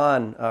Apostle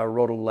John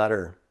wrote a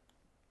letter.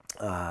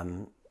 He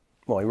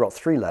wrote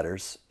 3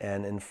 letters.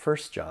 And in 1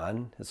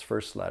 John, his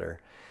first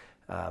letter,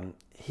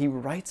 he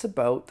writes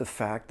about the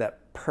fact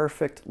that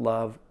perfect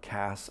love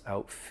casts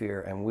out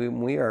fear. And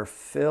when we are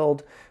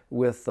filled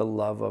with the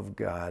love of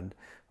God,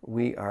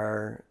 we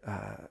don't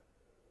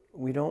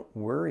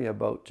worry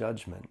about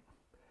judgment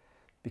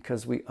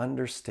because we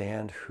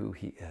understand who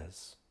he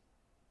is.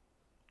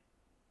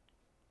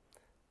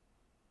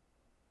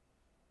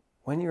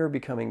 When you are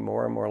becoming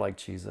more and more like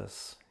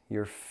Jesus,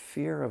 your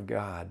fear of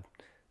God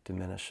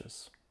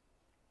diminishes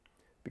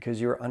because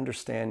you're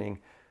understanding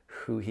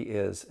who he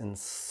is in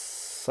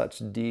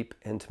such deep,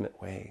 intimate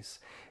ways.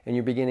 And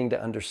you're beginning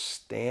to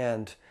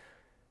understand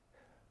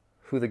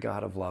who the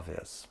God of love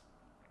is.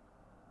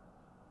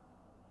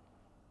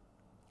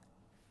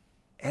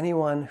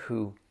 Anyone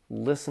who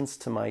listens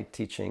to my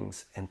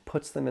teachings and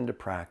puts them into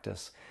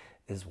practice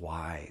is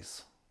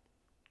wise.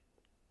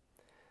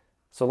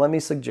 So let me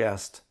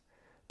suggest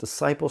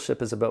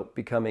discipleship is about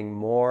becoming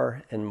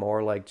more and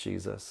more like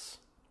Jesus.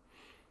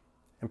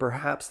 And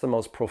perhaps the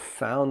most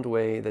profound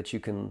way that you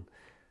can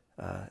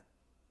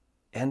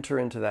enter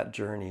into that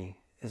journey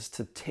is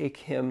to take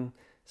him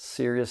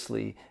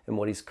seriously in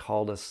what he's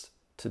called us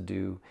to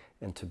do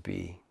and to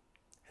be,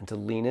 and to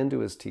lean into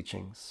his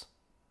teachings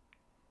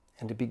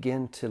and to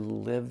begin to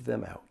live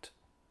them out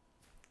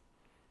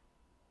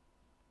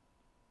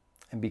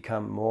and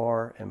become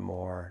more and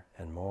more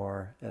and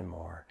more and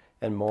more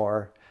and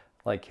more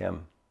like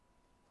him.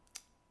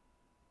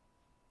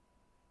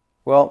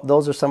 Well,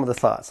 those are some of the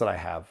thoughts that I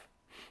have.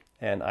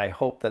 And I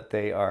hope that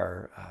they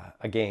are,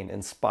 again,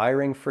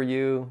 inspiring for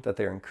you, that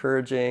they're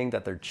encouraging,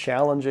 that they're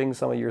challenging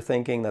some of your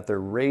thinking, that they're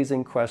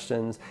raising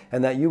questions,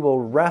 and that you will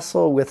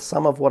wrestle with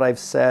some of what I've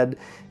said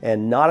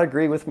and not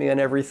agree with me on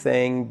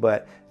everything,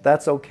 but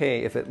that's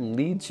okay if it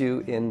leads you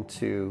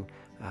into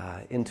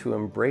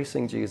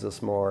embracing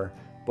Jesus more,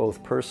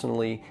 both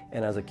personally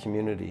and as a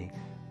community,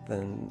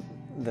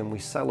 then we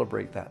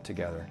celebrate that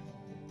together.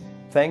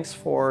 Thanks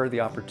for the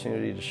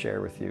opportunity to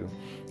share with you,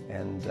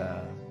 and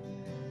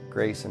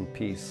grace and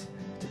peace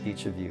to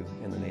each of you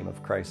in the name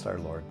of Christ our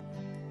Lord.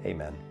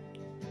 Amen.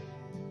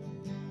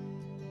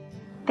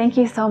 Thank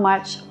you so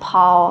much,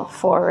 Paul,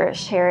 for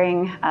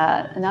sharing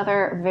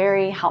another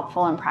very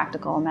helpful and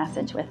practical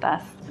message with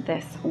us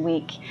this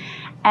week.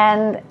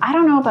 And I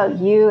don't know about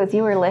you as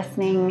you were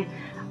listening,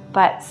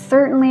 but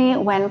certainly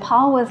when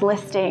Paul was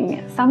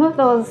listing some of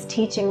those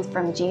teachings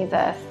from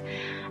Jesus,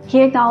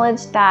 he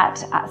acknowledged that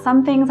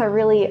some things are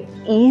really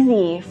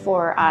easy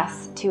for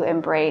us to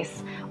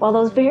embrace, while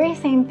those very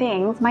same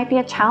things might be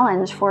a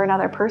challenge for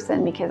another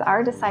person, because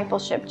our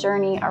discipleship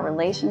journey, our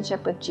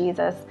relationship with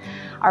Jesus,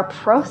 our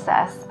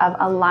process of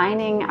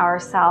aligning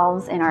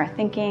ourselves in our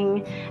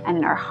thinking and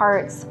in our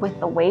hearts with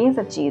the ways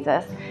of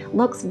Jesus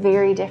looks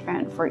very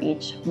different for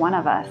each one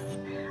of us.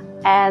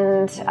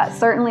 And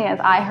certainly as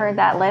I heard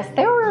that list,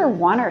 there were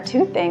 1 or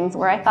 2 things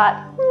where I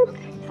thought,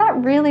 is that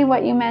really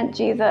what you meant,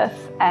 Jesus?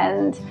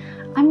 And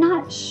I'm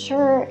not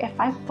sure if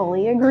I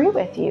fully agree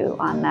with you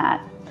on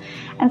that.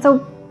 And so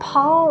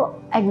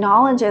Paul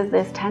acknowledges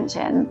this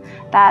tension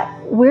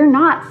that we're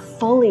not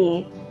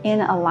fully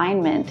in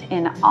alignment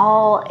in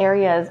all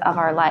areas of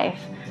our life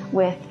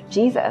with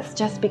Jesus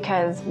just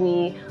because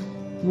we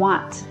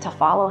want to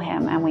follow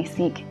him and we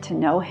seek to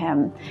know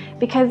him,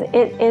 because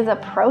it is a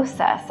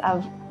process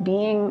of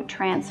being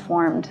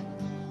transformed.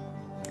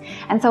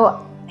 And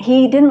so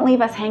he didn't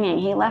leave us hanging.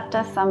 He left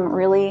us some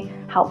really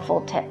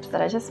helpful tips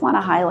that I just want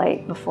to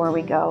highlight before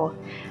we go.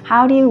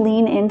 How do you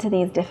lean into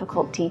these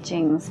difficult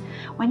teachings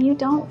when you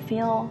don't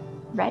feel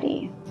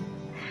ready?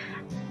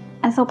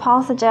 And so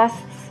Paul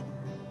suggests,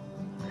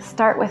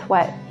 start with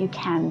what you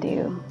can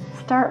do.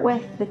 Start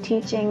with the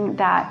teaching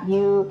that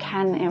you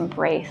can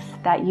embrace,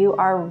 that you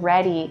are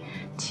ready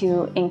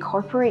to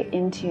incorporate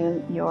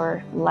into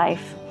your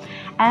life.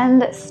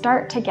 And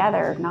start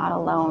together, not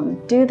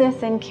alone. Do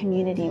this in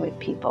community with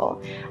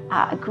people.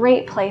 A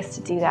great place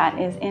to do that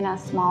is in a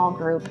small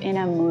group, in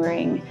a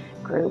mooring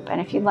group.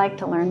 And if you'd like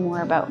to learn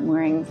more about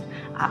moorings,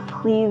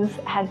 please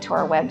head to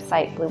our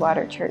website,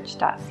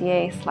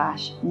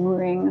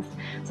 bluewaterchurch.ca/moorings,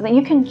 so that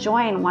you can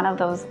join one of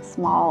those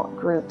small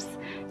groups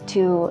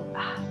to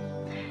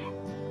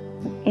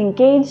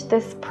engage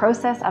this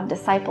process of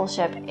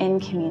discipleship in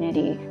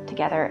community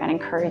together and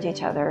encourage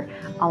each other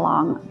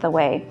along the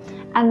way.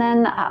 And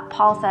then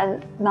Paul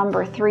said,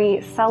 number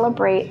 3,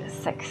 celebrate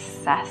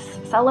success.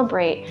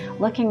 Celebrate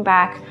looking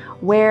back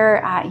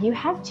where you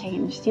have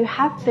changed, you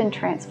have been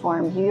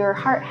transformed, your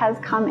heart has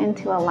come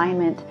into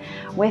alignment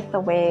with the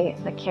way,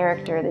 the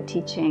character, the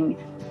teaching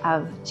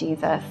of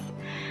Jesus.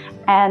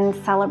 And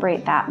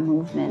celebrate that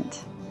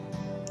movement,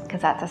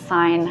 because that's a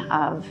sign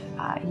of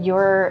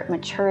your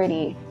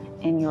maturity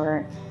in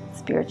your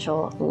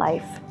spiritual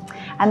life.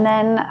 And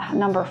then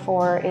number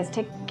 4 is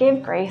to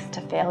give grace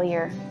to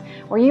failure.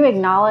 Where you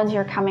acknowledge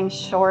you're coming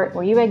short,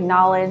 where you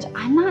acknowledge,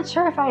 I'm not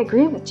sure if I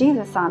agree with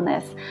Jesus on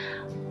this,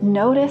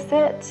 notice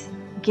it,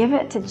 give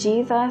it to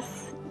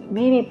Jesus,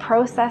 maybe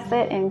process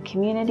it in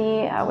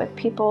community with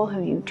people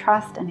who you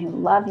trust and who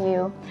love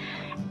you,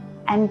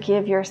 and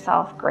give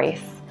yourself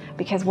grace.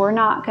 Because we're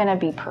not going to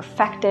be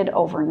perfected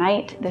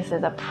overnight. This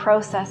is a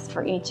process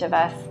for each of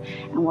us,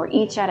 and we're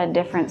each at a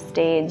different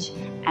stage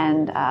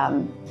and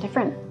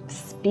different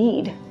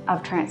speed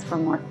of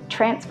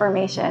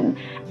transformation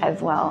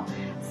as well.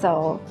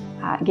 So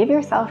give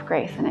yourself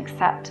grace and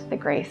accept the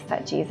grace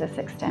that Jesus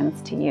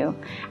extends to you,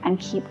 and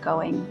keep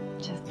going.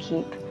 Just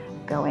keep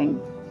going.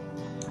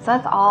 So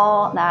that's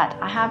all that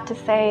I have to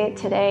say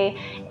today.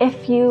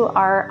 If you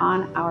are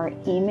on our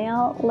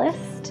email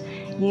list,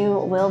 you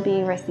will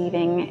be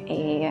receiving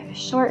a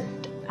short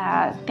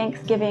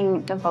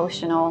Thanksgiving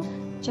devotional,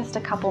 just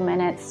a couple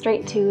minutes,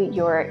 straight to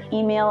your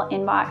email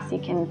inbox. You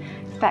can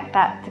expect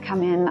that to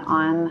come in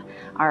on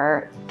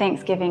our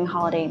Thanksgiving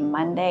holiday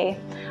Monday.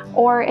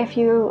 Or if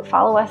you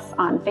follow us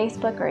on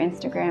Facebook or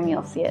Instagram,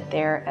 you'll see it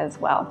there as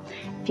well.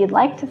 If you'd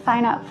like to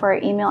sign up for our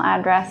email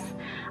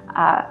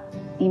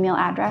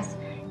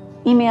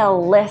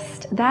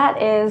list,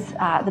 that is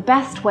the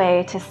best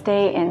way to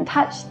stay in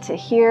touch, to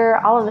hear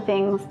all of the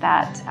things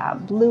that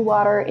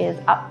Bluewater is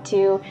up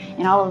to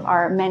in all of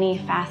our many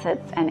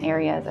facets and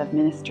areas of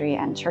ministry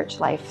and church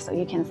life. So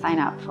you can sign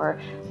up for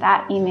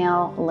that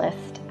email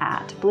list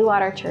at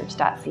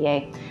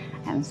bluewaterchurch.ca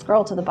and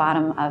scroll to the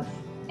bottom of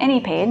any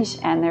page,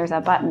 and there's a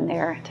button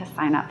there to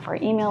sign up for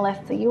our email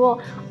list. So you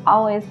will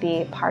always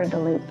be part of the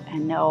loop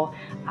and know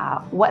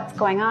what's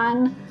going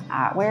on,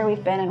 where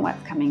we've been, and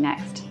what's coming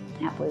next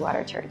at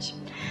Bluewater Church.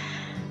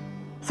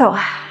 So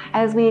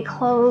as we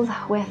close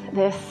with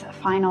this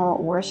final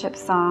worship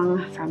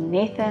song from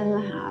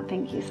Nathan,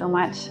 thank you so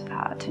much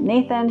to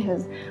Nathan,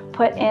 who's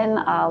put in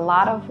a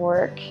lot of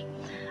work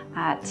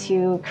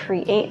to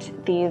create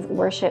these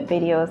worship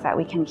videos that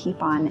we can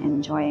keep on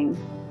enjoying.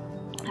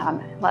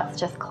 Let's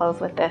just close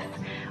with this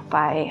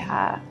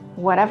by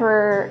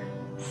whatever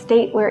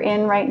state we're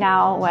in right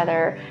now,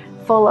 whether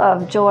full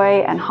of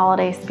joy and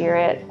holiday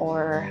spirit,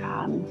 or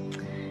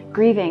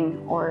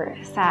grieving or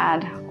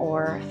sad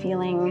or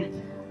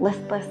feeling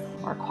listless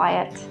or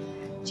quiet.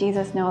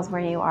 Jesus knows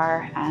where you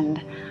are,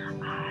 and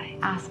I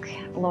ask,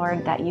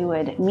 Lord, that you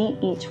would meet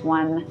each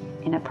one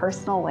in a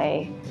personal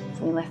way as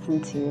we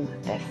listen to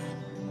this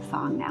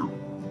song now.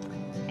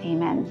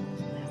 Amen.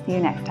 See you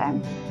next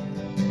time.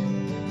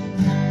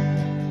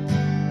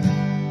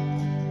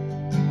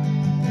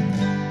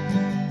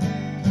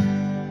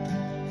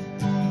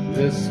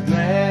 The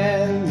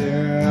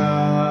splendor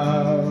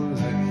of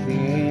the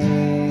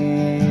King,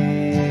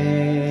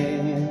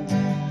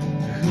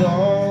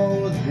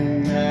 clothed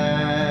in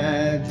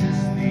majesty,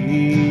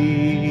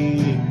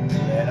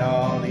 let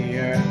all the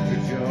earth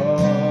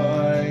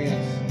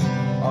rejoice,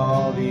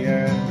 all the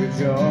earth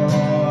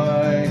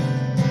rejoice.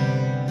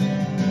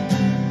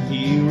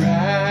 He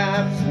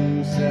wraps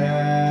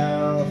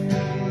himself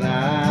in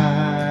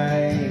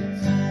light,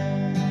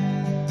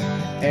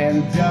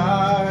 and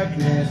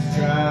darkness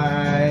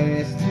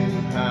tries to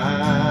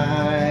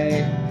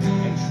hide,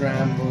 and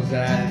trembles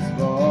at his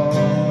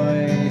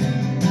voice,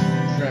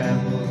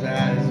 trembles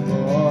at his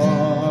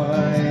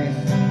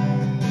voice.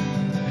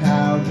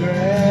 How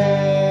great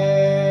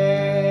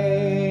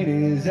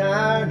is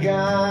our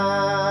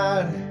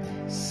God?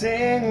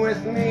 Sing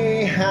with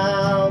me,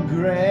 how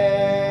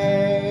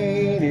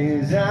great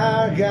is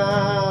our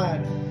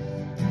God?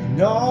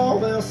 And all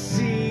will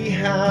see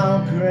how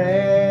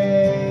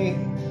great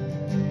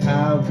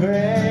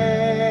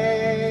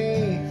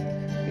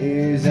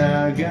is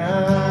our God.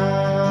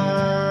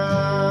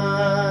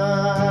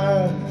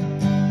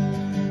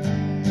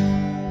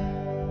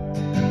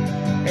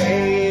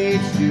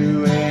 Age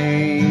to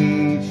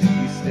age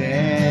he stands,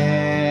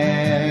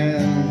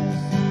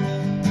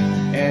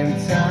 and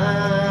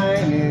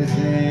time is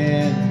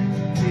in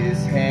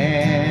his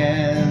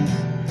hands,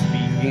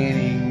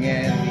 beginning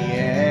and the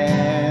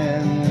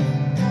end,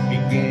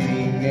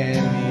 beginning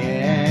and the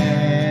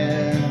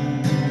end.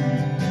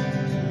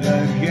 The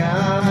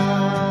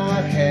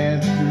Godhead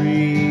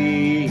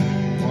three in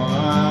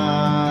one,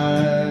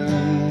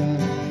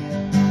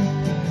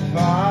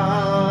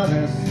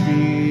 Father,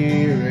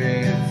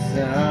 Spirit,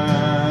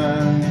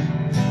 Son,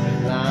 the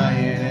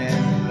Lion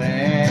and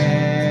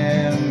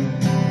Lamb,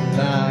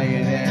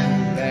 Lion and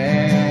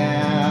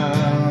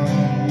Lamb.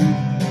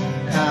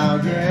 How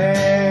great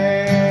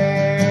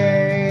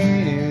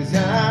is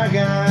our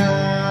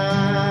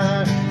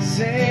God?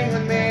 Sing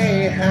with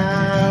me,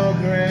 how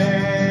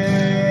great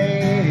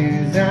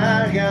is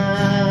our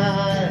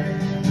God?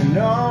 And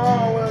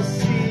all will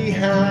see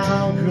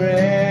how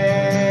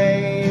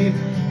great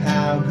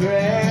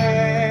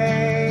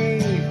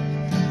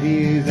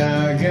is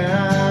our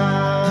God.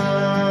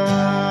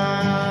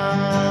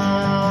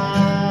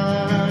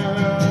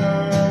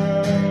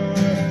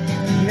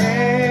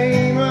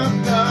 Name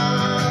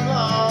above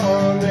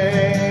all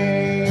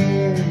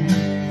names,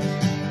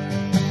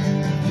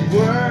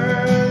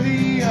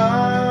 worthy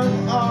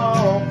of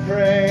all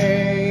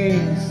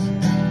praise.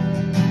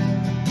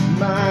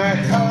 My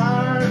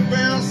heart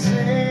will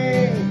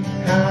sing,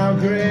 how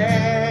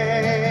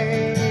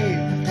great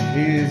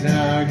is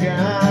our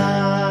God.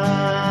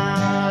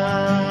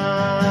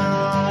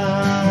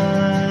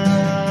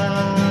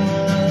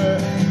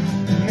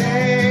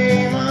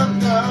 Name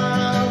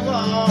above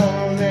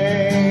all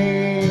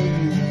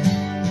names,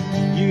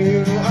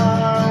 you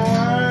are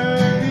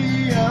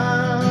worthy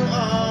of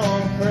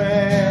all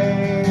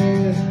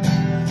praise.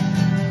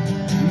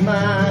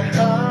 My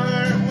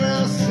heart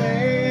will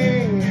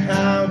sing,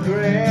 how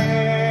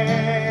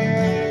great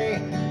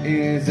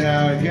is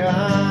our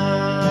God.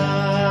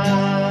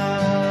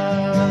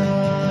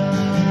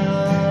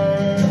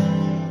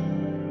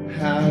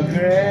 How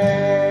great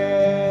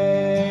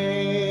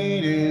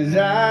is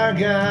our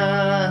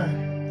God?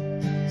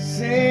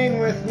 Sing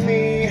with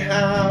me,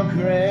 how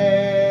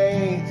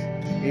great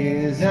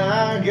is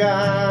our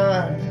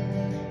God?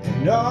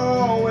 And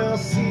all will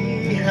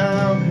see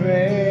how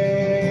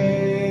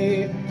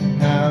great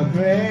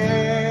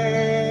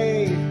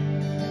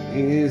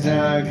is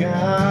our God.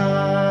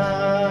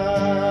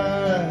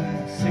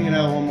 Sing it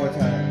out one more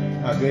time.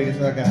 How great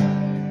is our God?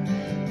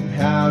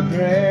 How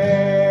great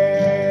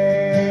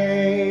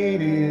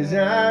is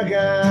our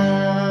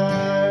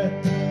God?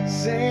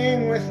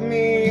 Sing with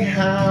me,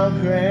 how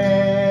great